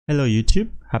Hello YouTube,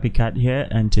 Happy Cat here,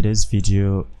 and today's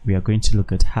video we are going to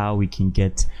look at how we can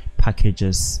get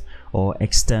packages or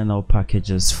external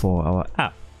packages for our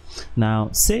app. Now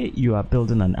say you are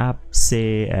building an app,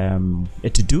 say a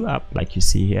to-do app like you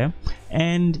see here,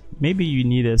 and maybe you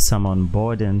needed some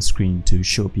onboarding screen to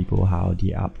show people how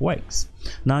the app works.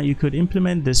 Now you could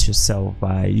implement this yourself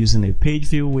by using a page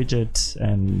view widget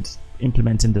and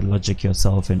implementing the logic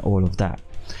yourself and all of that.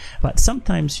 But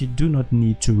sometimes you do not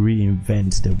need to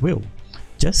reinvent the wheel.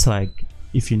 Just like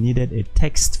if you needed a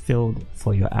text field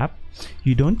for your app,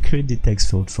 you don't create the text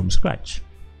field from scratch.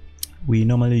 We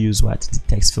normally use what? The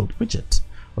text field widget.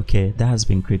 Okay, that has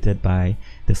been created by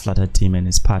the Flutter team and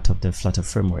is part of the Flutter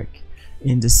framework.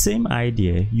 In the same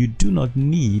idea, you do not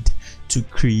need to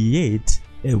create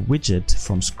a widget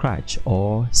from scratch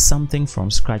or something from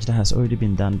scratch that has already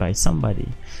been done by somebody.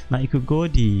 Now you could go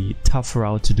the tough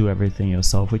route to do everything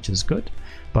yourself, which is good,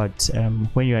 but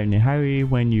when you're in a hurry,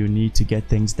 when you need to get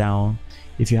things down,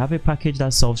 if you have a package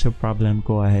that solves your problem,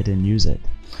 go ahead and use it.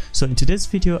 So in today's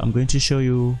video, I'm going to show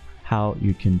you how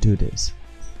you can do this.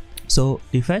 So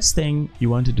the first thing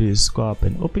you want to do is go up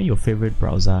and open your favorite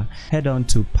browser, head on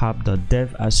to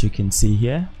pub.dev as you can see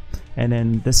here, and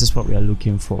then this is what we are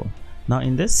looking for. Now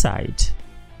in this site,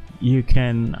 you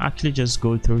can actually just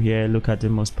go through here, look at the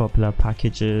most popular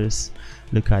packages,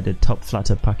 look at the top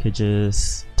Flutter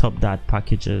packages, top Dart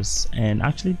packages, and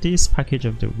actually this package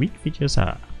of the week videos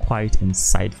are quite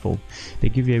insightful. They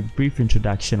give you a brief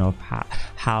introduction of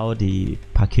how the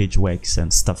package works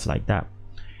and stuff like that.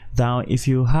 Now if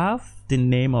you have the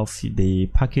name of the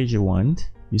package you want,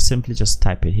 you simply just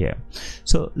type it here.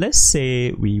 So let's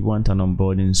say we want an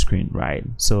onboarding screen, right?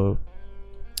 So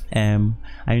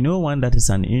I know one that is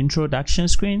an introduction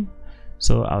screen,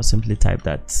 so I'll simply type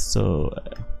that. So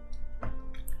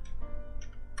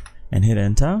and hit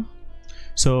enter.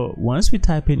 So once we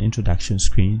type in introduction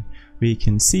screen, we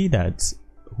can see that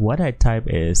what I type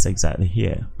is exactly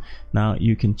here. Now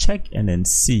you can check and then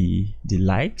see the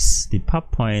likes, the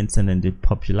pub points, and then the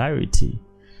popularity.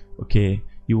 Okay,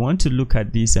 you want to look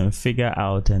at these and figure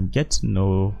out and get to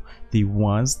know the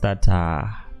ones that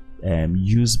are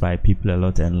used by people a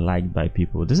lot and liked by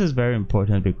people. This is very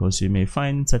important because you may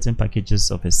find certain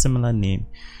packages of a similar name,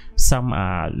 some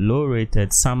are low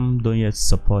rated, some don't yet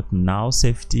support null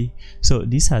safety. So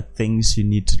these are things you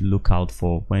need to look out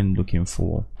for when looking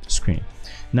for screen.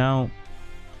 Now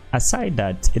aside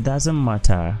that, it doesn't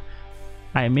matter.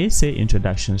 I may say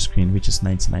introduction screen, which is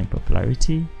 99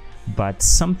 popularity, but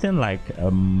something like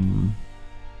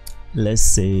let's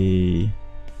say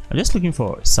I'm just looking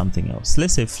for something else.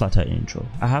 Let's say Flutter intro.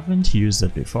 I haven't used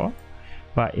it before,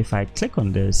 but if I click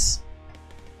on this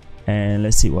and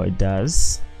let's see what it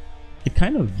does, it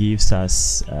kind of gives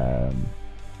us an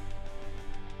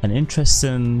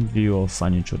interesting view of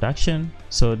an introduction.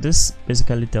 So this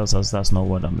basically tells us that's not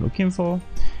what I'm looking for.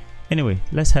 Anyway,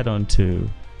 let's head on to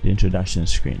the introduction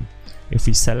screen. If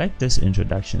we select this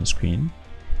introduction screen,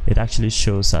 it actually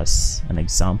shows us an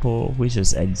example, which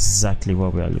is exactly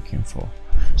what we are looking for.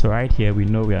 So right here we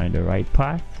know we are in the right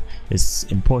path. It's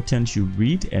important you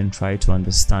read and try to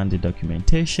understand the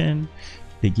documentation.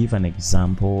 They give an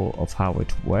example of how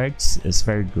it works. It's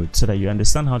very good so that you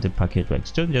understand how the package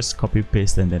works. Don't just copy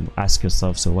paste and then ask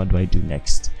yourself, so what do I do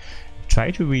next?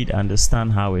 Try to read,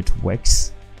 understand how it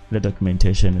works. The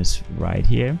documentation is right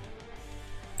here.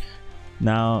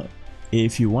 Now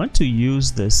if you want to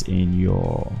use this in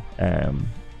your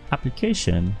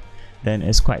application, then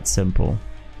it's quite simple.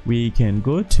 We can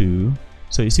go to,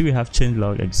 so you see we have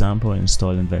changelog, example,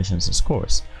 installing versions and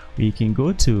scores. We can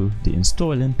go to the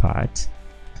installing part,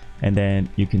 and then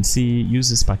you can see use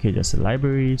this package as a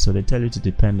library, so they tell you to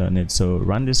depend on it. So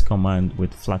run this command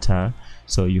with Flutter,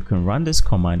 so you can run this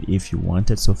command if you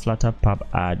want it. So Flutter pub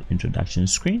add introduction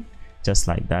screen, just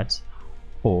like that.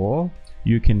 Or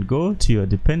you can go to your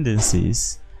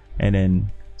dependencies and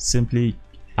then simply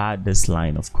add this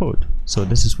line of code. So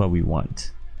this is what we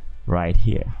want right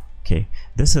here. Okay,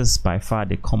 this is by far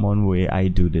the common way I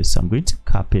do this. So I'm going to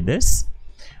copy this,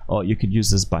 or you could use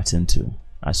this button too,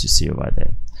 as you see over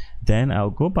there. Then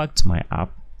I'll go back to my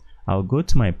app, I'll go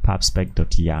to my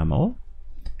pubspec.yaml,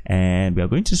 and we are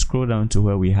going to scroll down to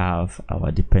where we have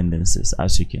our dependencies,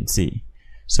 as you can see.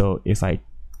 So if I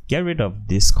get rid of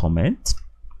this comment,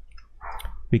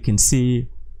 we can see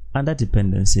under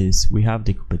dependencies we have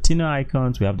the Cupertino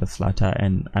icons, we have the Flutter,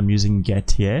 and I'm using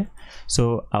get here.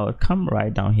 So I'll come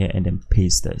right down here and then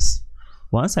paste this.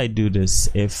 Once I do this,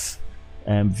 if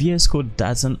VS Code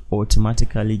doesn't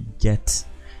automatically get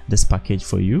this package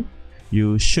for you,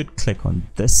 you should click on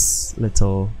this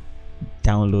little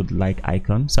download like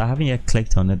icon. So I haven't yet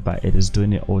clicked on it, but it is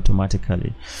doing it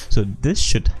automatically. So this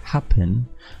should happen,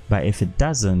 but if it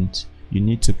doesn't, you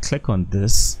need to click on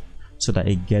this so that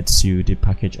it gets you the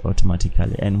package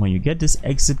automatically. And when you get this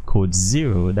exit code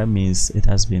 0, that means it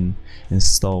has been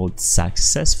installed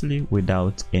successfully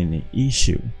without any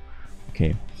issue.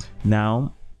 Okay,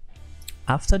 now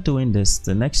after doing this,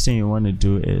 the next thing you want to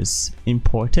do is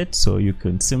import it. So you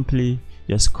can simply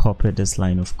just copy this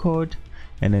line of code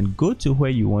and then go to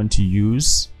where you want to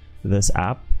use this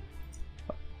app.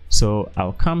 So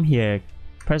I'll come here,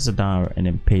 press the down arrow, and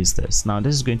then paste this. Now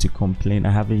this is going to complain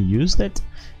I haven't used it,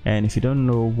 and if you don't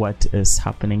know what is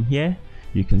happening here,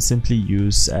 you can simply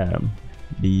use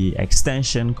the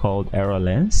extension called error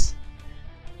lens.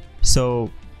 So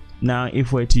now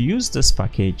if we're to use this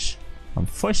package,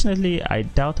 unfortunately I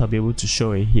doubt I'll be able to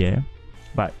show it here,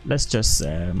 but let's just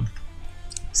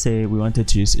say we wanted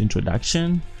to use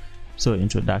introduction. So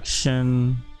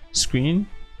introduction screen,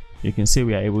 you can see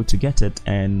we are able to get it,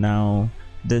 and now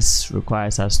this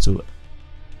requires us to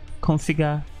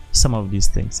configure some of these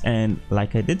things. And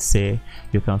like I did say,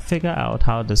 you can figure out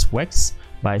how this works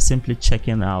by simply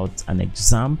checking out an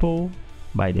example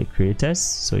by the creators.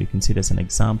 So you can see there's an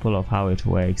example of how it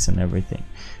works and everything.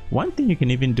 One thing you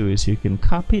can even do is you can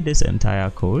copy this entire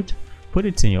code, put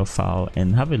it in your file,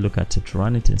 and have a look at it,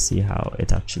 run it, and see how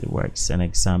it actually works and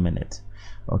examine it.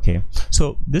 Okay,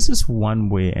 so this is one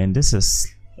way, and this is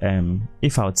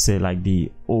if I would say like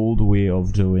the old way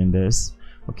of doing this.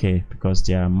 Okay, because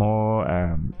there are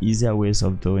more easier ways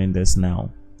of doing this now.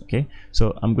 Okay,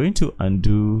 so I'm going to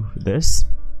undo this,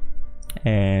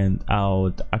 and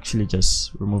I'll actually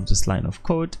just remove this line of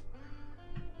code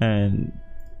and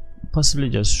possibly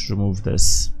just remove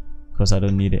this because I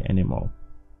don't need it anymore.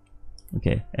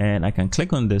 Okay, and I can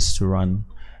click on this to run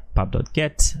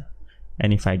pub.get,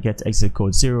 and if I get exit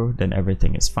code 0, then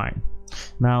everything is fine.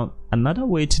 Now another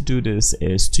way to do this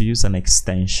is to use an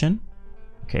extension.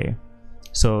 Okay,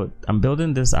 so I'm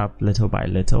building this up little by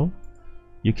little.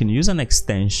 You can use an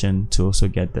extension to also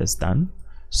get this done.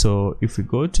 So if we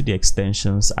go to the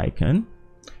extensions icon,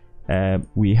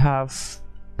 we have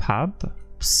pub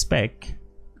spec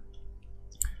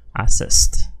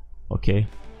assist. Okay,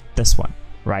 this one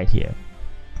right here.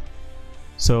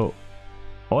 So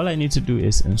all I need to do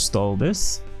is install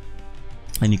this,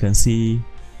 and you can see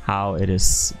how it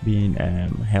is being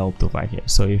helped over here.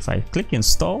 So if I click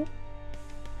install,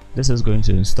 this is going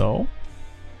to install.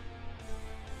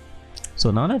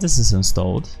 So now that this is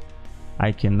installed,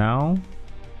 I can now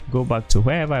go back to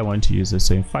wherever I want to use it.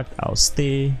 So in fact, I'll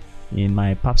stay in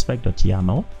my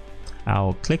pubspec.yaml.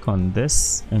 I'll click on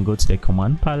this and go to the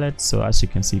command palette. So as you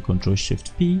can see,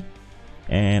 Ctrl+Shift+P,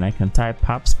 and I can type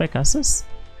pubspec assist.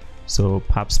 So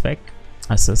pubspec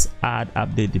assist add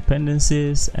update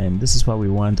dependencies, and this is what we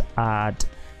want, add.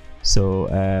 So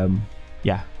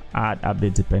yeah, add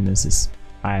update dependencies.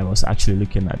 I was actually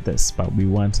looking at this, but we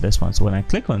want this one. So when I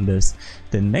click on this,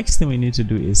 the next thing we need to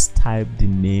do is type the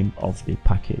name of the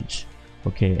package.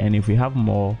 Okay, and if we have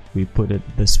more, we put it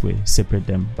this way, separate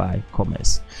them by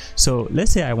commas. So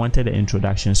let's say I wanted the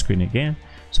introduction screen again,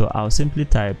 so I'll simply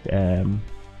type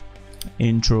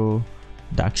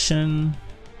introduction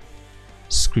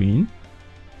screen.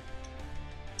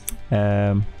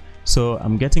 So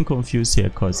I'm getting confused here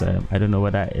because I don't know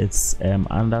whether it's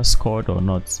underscored or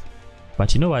not,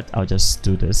 but you know what, I'll just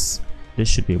do this. This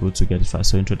should be able to get it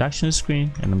fast. So introduction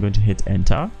screen, and I'm going to hit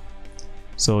enter.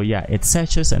 So yeah, it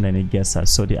searches and then it gets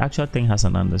us. So the actual thing has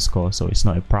an underscore, so it's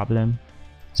not a problem.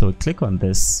 So click on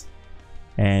this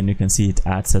and you can see it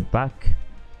adds it back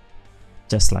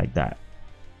just like that.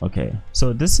 Okay,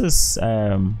 so this is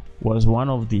was one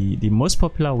of the most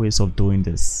popular ways of doing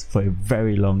this for a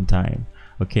very long time.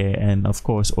 Okay, and of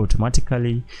course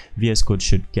automatically VS Code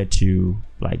should get you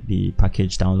like the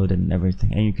package downloaded and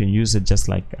everything, and you can use it just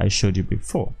like I showed you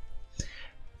before.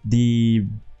 The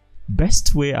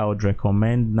best way I would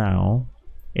recommend now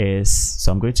is,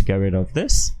 so I'm going to get rid of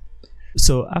this.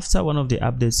 So after one of the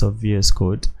updates of VS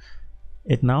Code,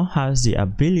 it now has the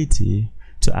ability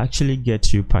to actually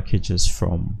get you packages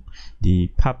from the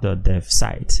pub.dev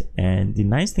site, and the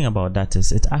nice thing about that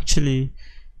is it actually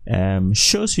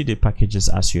shows you the packages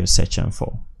as you're searching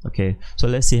for. Okay, so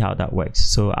let's see how that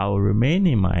works. So I'll remain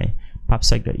in my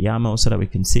pubspec.yaml so that we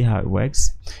can see how it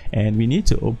works, and we need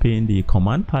to open the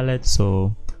command palette.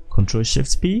 So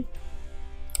Ctrl+Shift+P,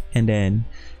 and then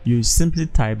you simply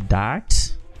type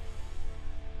dart,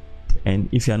 and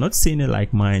if you're not seeing it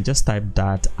like mine, just type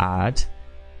dart add,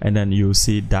 and then you'll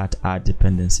see dart add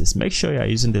dependencies. Make sure you're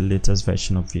using the latest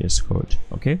version of VS Code.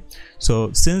 Okay,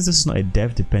 so since this is not a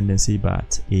dev dependency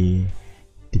but a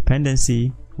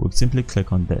dependency we'll simply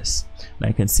click on this. Now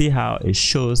you can see how it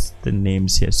shows the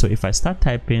names here. So if I start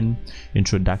typing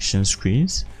introduction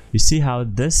screens, you see how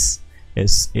this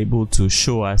is able to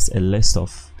show us a list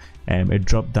of a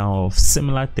drop down of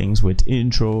similar things with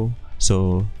intro.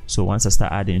 So once I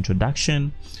start adding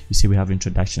introduction, you see we have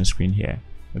introduction screen here.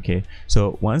 Okay,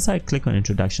 so once I click on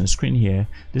introduction screen here,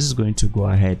 this is going to go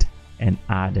ahead and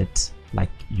add it like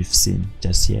you've seen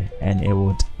just here, and it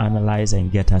would analyze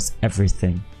and get us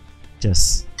everything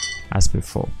just as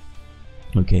before.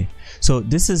 Okay, so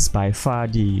this is by far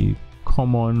the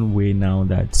common way now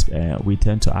that we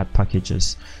tend to add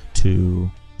packages to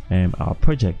our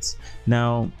projects.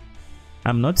 Now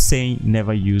I'm not saying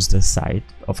never use the site.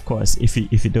 Of course, if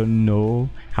you don't know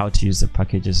how to use the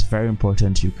package, it's very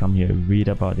important you come here, read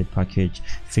about the package,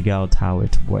 figure out how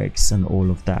it works and all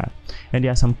of that. And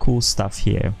there are some cool stuff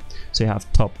here. So you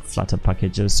have top Flutter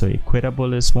packages. So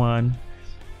Equitable is one.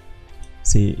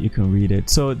 See, you can read it.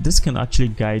 So this can actually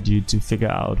guide you to figure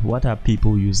out what are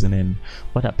people using and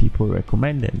what are people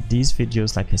recommending. These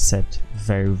videos, like I said,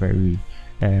 very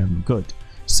good.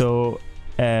 So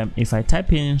if I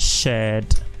type in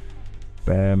shared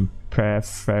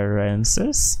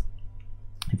preferences,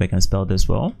 if I can spell this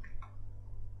well,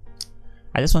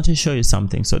 I just want to show you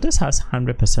something. So this has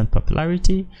 100%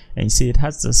 popularity, and you see it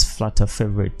has this Flutter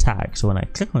favorite tag. So when I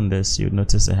click on this, you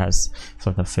notice it has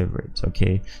Flutter favorite.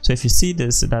 Okay, so if you see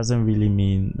this, it doesn't really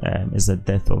mean it's the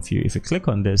death of you. If you click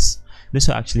on this, this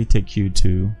will actually take you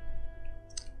to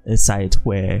a site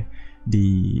where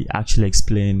they actually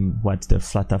explain what the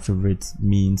Flutter favorite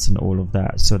means and all of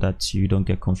that, so that you don't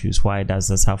get confused. Why does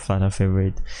this have Flutter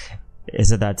favorite?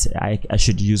 Is it that I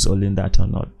should use only that or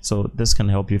not? So this can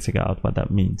help you figure out what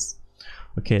that means.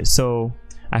 Okay, so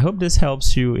I hope this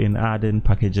helps you in adding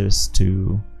packages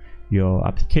to your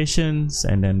applications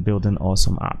and then building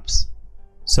awesome apps.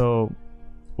 So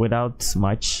without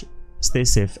much, stay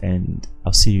safe, and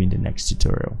I'll see you in the next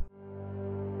tutorial.